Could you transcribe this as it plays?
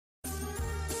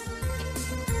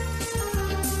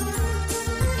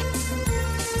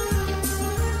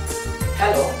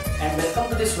Hello and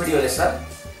welcome to this video lesson.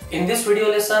 In this video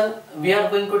lesson, we are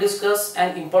going to discuss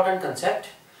an important concept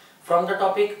from the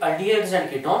topic aldehydes and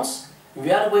ketones.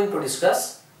 We are going to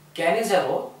discuss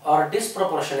Cannizzaro or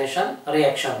disproportionation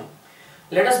reaction.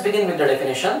 Let us begin with the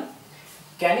definition.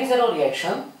 Cannizzaro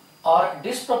reaction or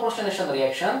disproportionation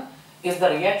reaction is the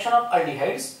reaction of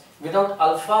aldehydes without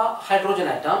alpha hydrogen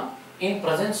atom in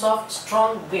presence of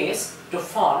strong base to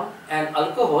form an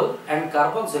alcohol and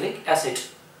carboxylic acid.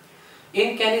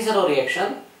 In Cannizzaro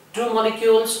reaction, two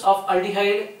molecules of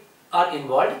aldehyde are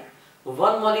involved.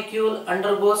 One molecule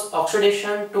undergoes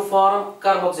oxidation to form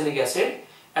carboxylic acid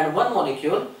and one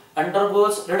molecule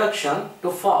undergoes reduction to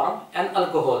form an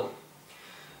alcohol.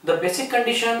 The basic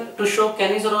condition to show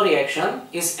Cannizzaro reaction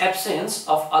is absence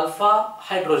of alpha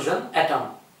hydrogen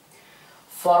atom.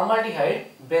 Formaldehyde,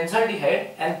 benzaldehyde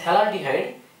and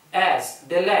phthalaldehyde, as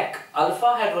they lack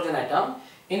alpha hydrogen atom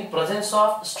in presence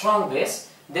of strong base,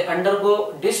 they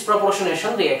undergo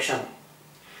disproportionation reaction.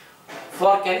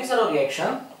 For Cannizzaro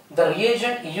reaction, the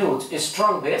reagent used is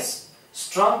strong base.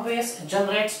 Strong base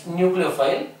generates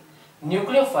nucleophile.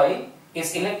 Nucleophile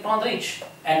is electron rich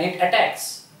and it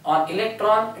attacks on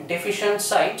electron deficient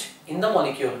site in the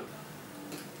molecule.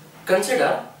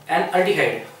 Consider an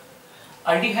aldehyde.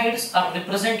 Aldehydes are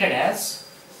represented as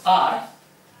R,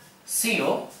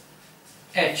 CO,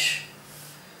 H.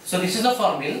 So this is the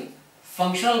formula,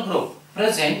 functional group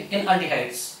present in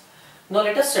aldehydes. Now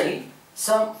let us study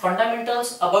some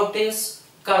fundamentals about this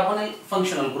carbonyl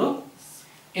functional group.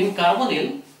 In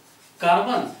carbonyl,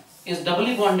 carbon is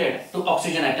doubly bonded to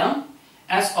oxygen atom.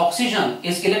 As oxygen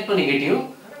is electronegative,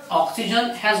 oxygen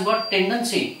has got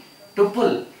tendency to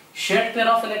pull shared pair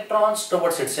of electrons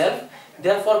towards itself.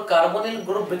 Therefore, carbonyl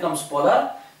group becomes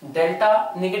polar. Delta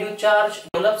negative charge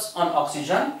develops on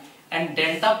oxygen and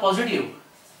delta positive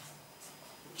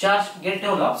charge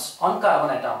develops on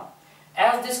carbon atom.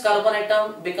 As this carbon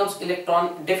atom becomes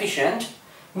electron deficient,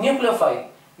 nucleophile,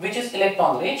 which is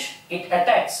electron rich, it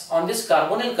attacks on this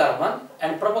carbonyl carbon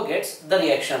and propagates the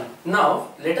reaction. Now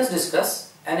let us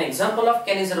discuss an example of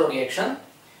Cannizzaro reaction.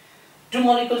 Two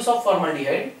molecules of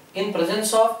formaldehyde in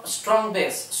presence of strong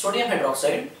base sodium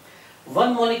hydroxide.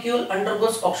 One molecule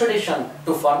undergoes oxidation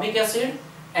to formic acid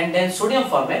and then sodium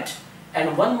formate,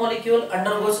 and one molecule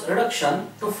undergoes reduction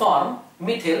to form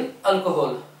methyl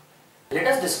alcohol. Let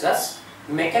us discuss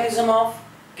mechanism of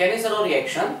Cannizzaro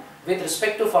reaction with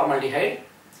respect to formaldehyde.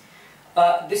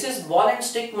 This is ball and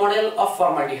stick model of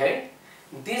formaldehyde.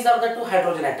 These are the two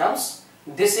hydrogen atoms.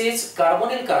 This is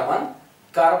carbonyl carbon,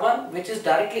 carbon which is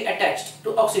directly attached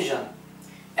to oxygen.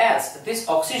 As this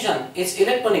oxygen is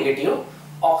electronegative,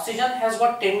 oxygen has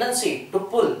got tendency to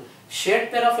pull shared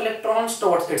pair of electrons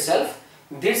towards itself.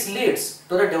 This leads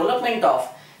to the development of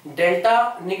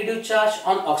delta negative charge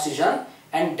on oxygen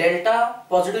and delta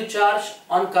positive charge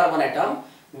on carbon atom.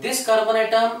 This carbon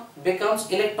atom becomes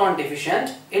electron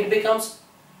deficient, it becomes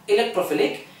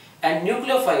electrophilic, and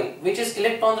nucleophile, which is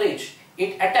electron rich,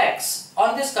 it attacks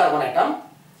on this carbon atom.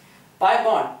 Pi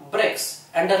bond breaks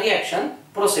and the reaction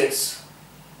proceeds.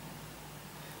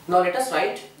 Now let us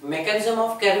write mechanism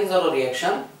of Cannizzaro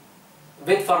reaction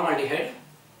with formaldehyde.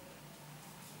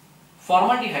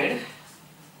 Formaldehyde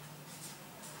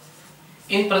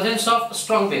in presence of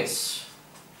strong base.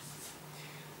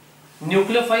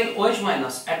 Nucleophile OH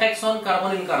minus attacks on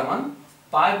carbonyl carbon.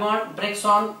 Pi bond breaks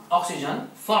on oxygen,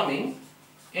 forming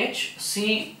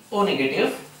HCO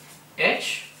negative,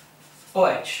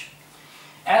 HOH.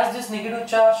 As this negative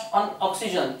charge on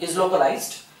oxygen is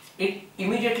localized, it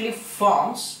immediately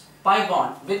forms pi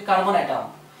bond with carbon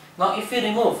atom. Now if we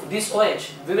remove this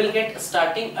OH, we will get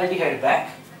starting aldehyde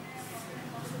back.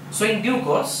 So in due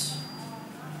course,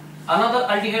 another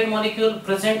aldehyde molecule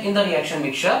present in the reaction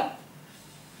mixture.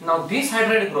 Now this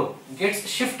hydride group gets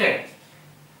shifted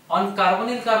on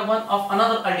carbonyl carbon of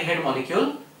another aldehyde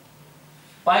molecule.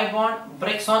 Pi bond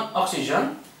breaks on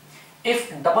oxygen. If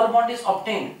double bond is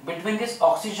obtained between this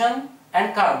oxygen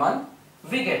and carbon,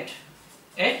 we get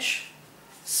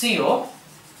HCO,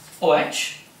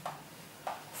 OH,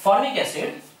 formic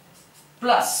acid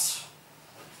plus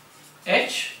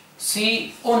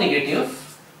HCO negative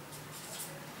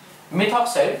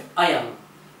methoxide ion.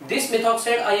 This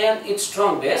methoxide ion is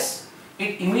strong base.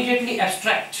 It immediately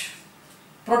abstracts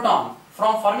proton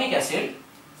from formic acid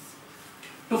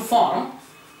to form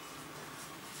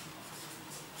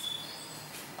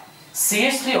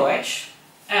CH3OH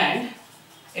and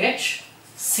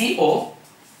HCO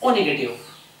negative.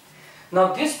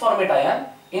 Now this formate ion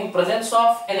in presence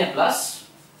of Na plus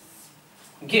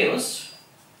gives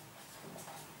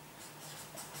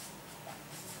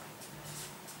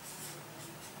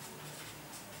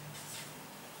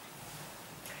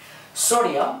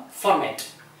sodium formate.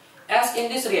 As in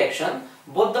this reaction,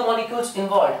 both the molecules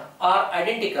involved are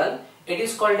identical, it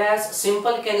is called as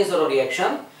simple Cannizzaro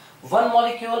reaction. One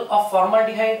molecule of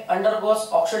formaldehyde undergoes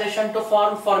oxidation to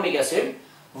form formic acid.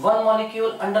 One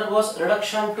molecule undergoes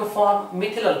reduction to form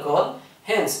methyl alcohol.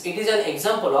 Hence, it is an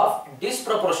example of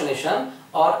disproportionation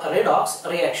or redox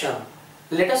reaction.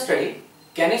 Let us study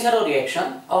Cannizzaro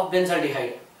reaction of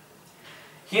benzaldehyde.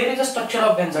 Here is the structure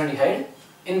of benzaldehyde.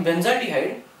 In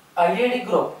benzaldehyde, aldehydic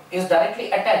group is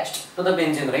directly attached to the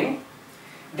benzene ring.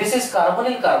 This is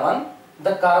carbonyl carbon.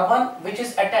 The carbon which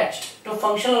is attached to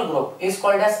functional group is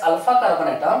called as alpha carbon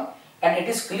atom, and it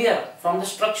is clear from the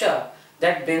structure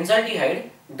that benzaldehyde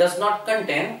does not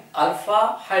contain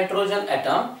alpha hydrogen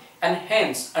atom and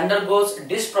hence undergoes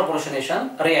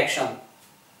disproportionation reaction.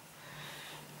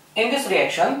 In this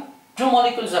reaction, two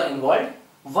molecules are involved.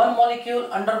 One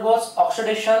molecule undergoes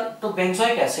oxidation to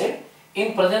benzoic acid.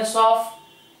 In presence of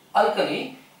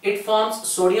alkali, it forms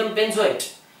sodium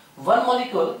benzoate. One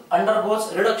molecule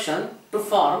undergoes reduction to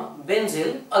form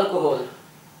benzyl alcohol.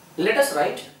 Let us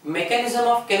write mechanism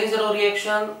of Cannizzaro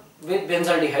reaction with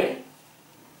benzaldehyde.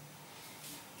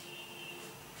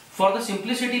 For the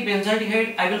simplicity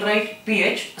benzaldehyde, I will write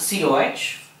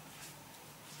PHCOH.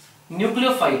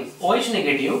 Nucleophile OH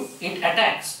negative, it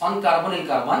attacks on carbonyl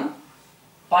carbon.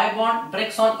 Pi bond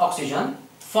breaks on oxygen,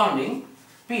 forming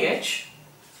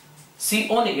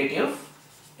PHCO negative,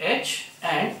 H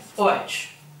and OH.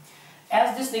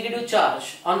 As this negative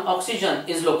charge on oxygen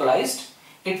is localized,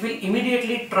 it will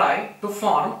immediately try to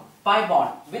form pi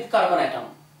bond with carbon atom.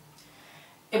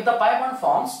 If the pi bond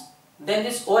forms, then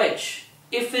this OH,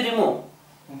 if we remove,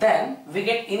 then we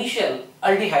get initial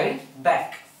aldehyde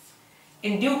back.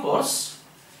 In due course,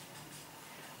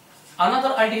 another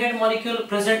aldehyde molecule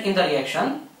present in the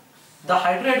reaction, the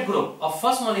hydride group of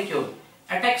first molecule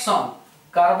attacks on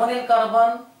carbonyl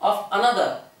carbon of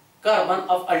another carbon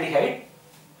of aldehyde.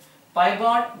 Pi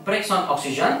bond breaks on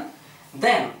oxygen,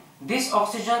 then this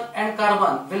oxygen and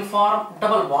carbon will form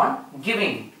double bond,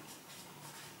 giving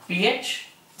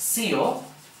PHCO,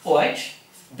 OH,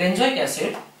 benzoic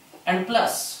acid, and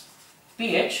plus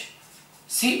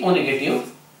PHCO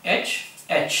negative,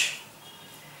 HH.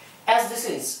 As this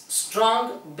is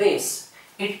strong base,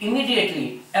 it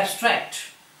immediately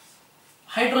abstracts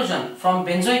hydrogen from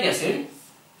benzoic acid,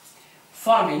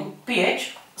 forming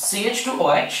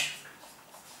PHCH2OH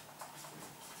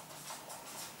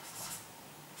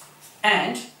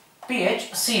and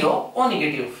PHCO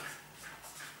negative.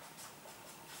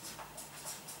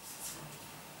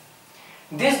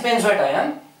 This benzoate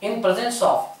ion in presence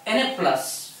of Na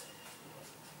plus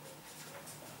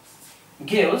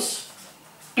gives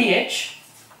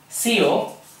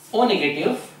PHCO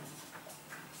negative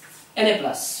Na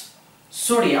plus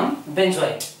sodium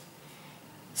benzoate.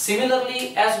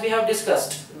 Similarly, as we have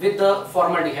discussed with the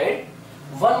formaldehyde,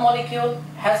 one molecule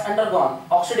has undergone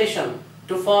oxidation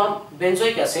to form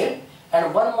benzoic acid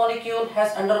and one molecule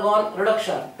has undergone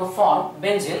reduction to form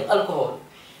benzyl alcohol.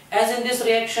 As in this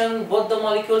reaction, both the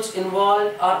molecules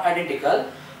involved are identical.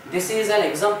 This is an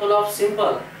example of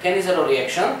simple Cannizzaro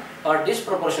reaction or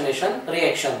disproportionation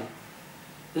reaction.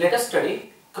 Let us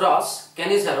study cross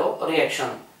Cannizzaro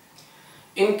reaction.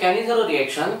 In Cannizzaro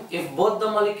reaction, if both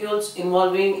the molecules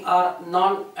involving are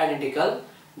non-identical,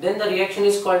 then the reaction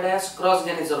is called as cross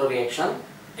Cannizzaro reaction.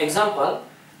 Example,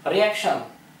 reaction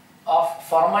of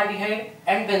formaldehyde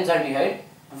and benzaldehyde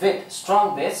with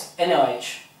strong base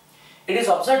NaOH. It is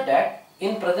observed that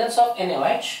in presence of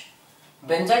NaOH,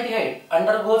 benzaldehyde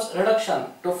undergoes reduction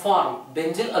to form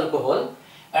benzyl alcohol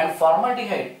and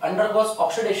formaldehyde undergoes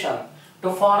oxidation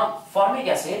to form formic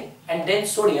acid and then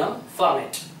sodium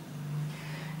formate.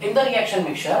 In the reaction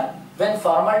mixture, when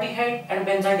formaldehyde and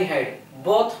benzaldehyde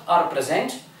both are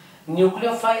present,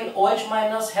 nucleophile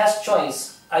OH- has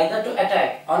choice either to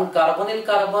attack on carbonyl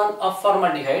carbon of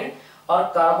formaldehyde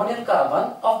or carbonyl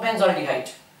carbon of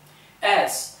benzaldehyde.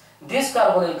 As this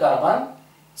carbonyl carbon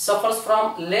suffers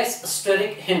from less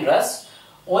steric hindrance,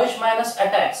 OH-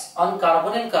 attacks on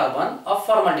carbonyl carbon of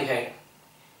formaldehyde.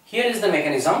 Here is the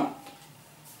mechanism.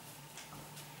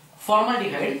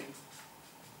 Formaldehyde,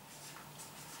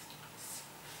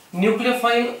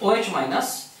 nucleophile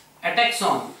OH- attacks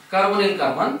on carbonyl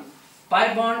carbon,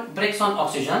 pi bond breaks on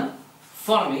oxygen,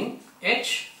 forming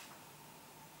HCO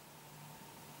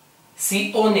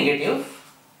negative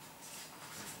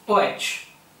OH.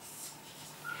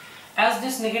 As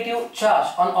this negative charge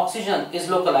on oxygen is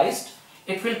localized,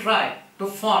 it will try to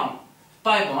form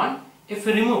pi bond. If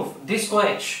we remove this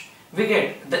OH, we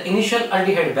get the initial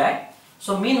aldehyde back.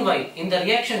 So meanwhile, in the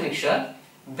reaction mixture,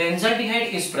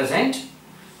 benzaldehyde is present,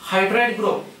 hydride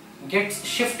group gets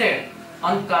shifted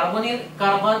on carbonyl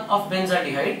carbon of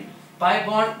benzaldehyde, pi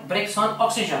bond breaks on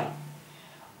oxygen.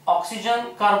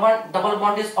 Oxygen carbon double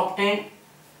bond is obtained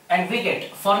and we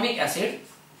get formic acid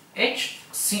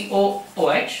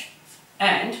HCOOH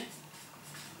and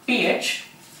pH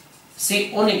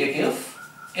CO negative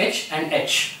H and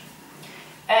H.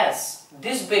 As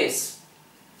this base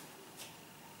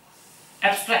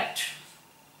abstract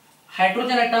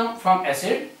hydrogen atom from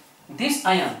acid, this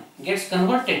ion gets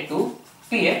converted to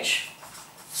pH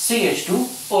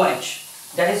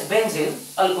CH2OH, that is benzyl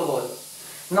alcohol.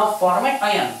 Now format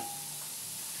ion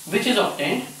which is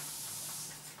obtained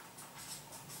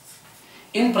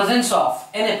in presence of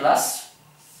Na plus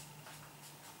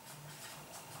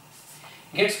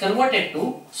gets converted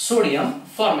to sodium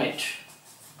formate.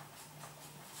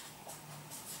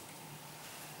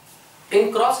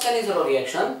 In cross-Cannizzaro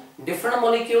reaction, different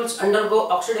molecules undergo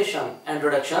oxidation and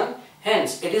reduction,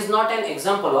 hence it is not an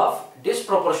example of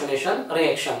disproportionation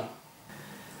reaction.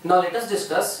 Now let us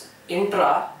discuss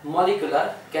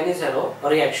intramolecular Cannizzaro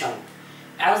reaction.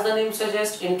 As the name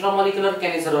suggests, intramolecular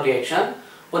Cannizzaro reaction,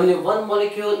 only one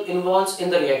molecule involves in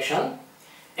the reaction.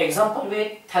 Example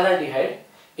with phthalaldehyde.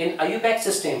 In IUPAC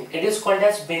system, it is called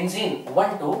as benzene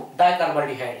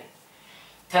 1,2-dicarbaldehyde.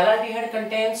 Phthalaldehyde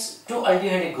contains two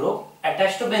aldehyde group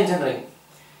attached to benzene ring.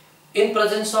 In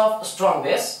presence of strong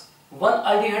base, one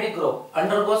aldehyde group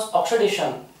undergoes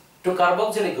oxidation to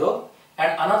carboxylic group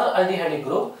and another aldehyde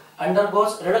group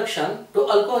undergoes reduction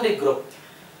to alcoholic group.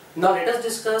 Now let us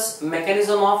discuss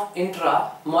mechanism of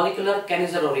intramolecular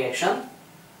Cannizzaro reaction.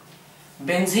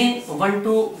 Benzene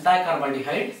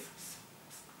 1,2-dicarbaldehyde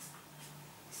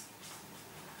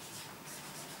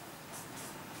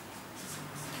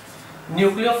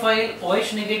nucleophile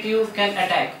OH negative can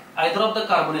attack either of the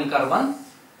carbonyl carbon.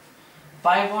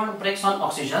 Pi bond breaks on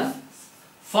oxygen,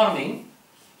 forming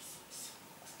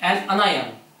an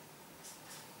anion.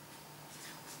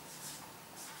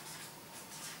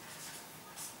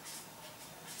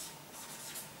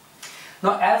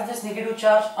 Now as this negative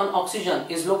charge on oxygen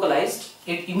is localized,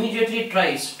 it immediately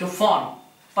tries to form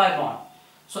pi bond.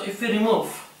 So if we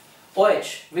remove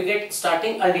OH, we get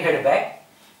starting aldehyde back.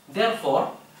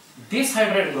 Therefore, this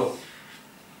hydride group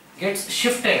gets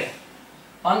shifted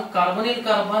on carbonyl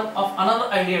carbon of another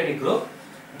aldehyde group,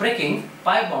 breaking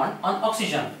pi bond on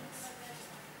oxygen.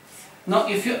 Now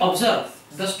if you observe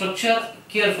the structure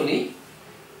carefully,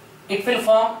 it will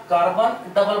form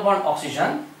carbon double bond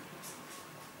oxygen,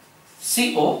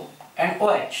 CO and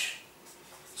OH.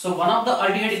 So one of the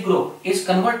aldehyde group is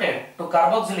converted to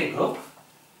carboxylic group,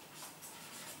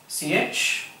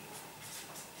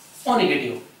 CH-O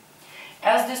negative.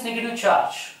 As this negative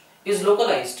charge is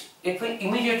localized, it will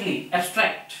immediately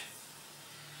abstract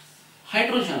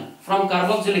hydrogen from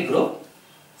carboxylic group,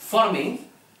 forming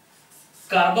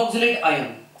carboxylate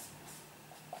ion,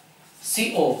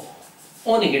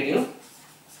 CO-O negative.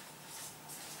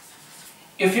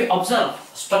 If you observe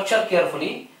structure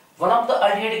carefully, one of the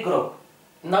aldehyde group,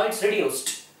 now it's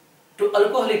reduced to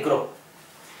alcoholic group.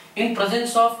 In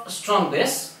presence of strong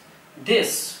base,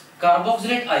 this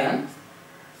carboxylate ion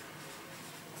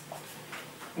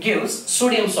gives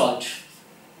sodium salt,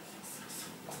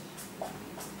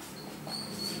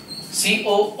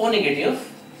 COO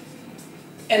negative,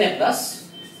 Na plus,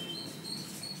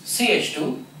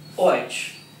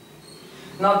 CH2OH.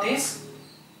 Now this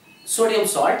sodium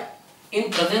salt in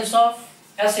presence of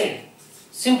acid,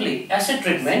 simply acid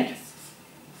treatment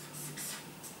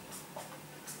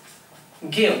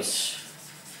gives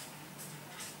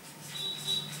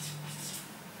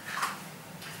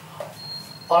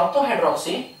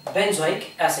orthohydroxy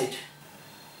benzoic acid.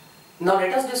 Now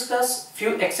let us discuss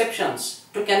few exceptions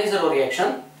to Cannizzaro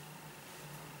reaction.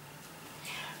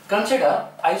 Consider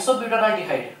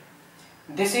isobutyraldehyde.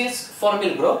 This is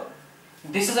formyl group.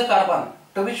 This is a carbon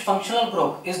to which functional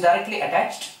group is directly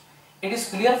attached. It is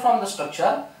clear from the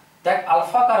structure that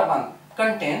alpha carbon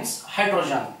contains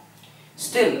hydrogen.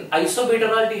 Still,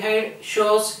 isobutyraldehyde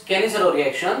shows Cannizzaro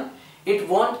reaction. It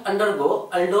won't undergo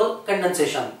aldol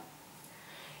condensation.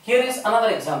 Here is another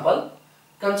example.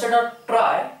 Consider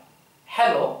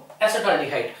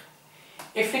trihaloacetaldehyde.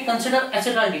 If we consider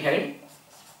acetaldehyde,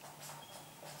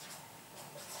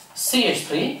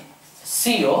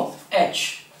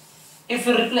 CH3COH. If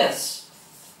we replace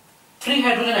 3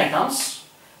 hydrogen atoms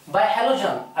by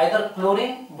halogen, either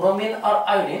chlorine, bromine or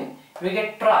iodine, we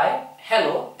get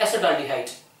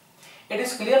trihaloacetaldehyde. It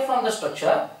is clear from the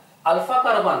structure, alpha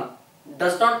carbon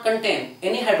does not contain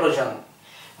any hydrogen.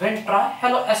 When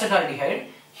trihaloacetaldehyde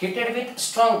heated with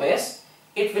strong base,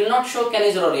 it will not show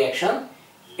Cannizzaro reaction.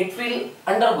 It will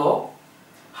undergo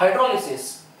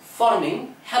hydrolysis,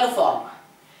 forming haloform.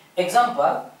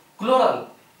 Example, Chloral,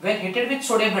 when heated with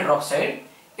sodium hydroxide,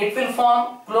 it will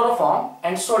form chloroform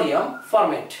and sodium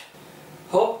formate.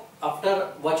 Hope after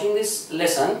watching this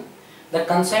lesson, the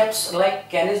concepts like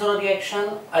Cannizzaro reaction,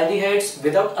 aldehydes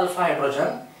without alpha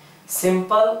hydrogen,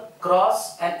 simple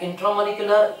cross and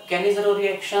intramolecular Cannizzaro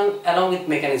reaction along with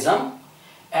mechanism,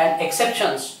 and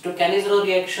exceptions to Cannizzaro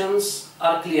reactions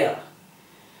are clear.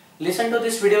 Listen to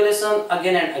this video lesson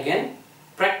again and again.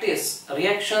 Practice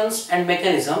reactions and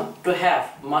mechanism to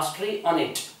have mastery on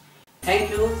it. Thank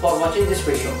you for watching this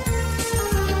video.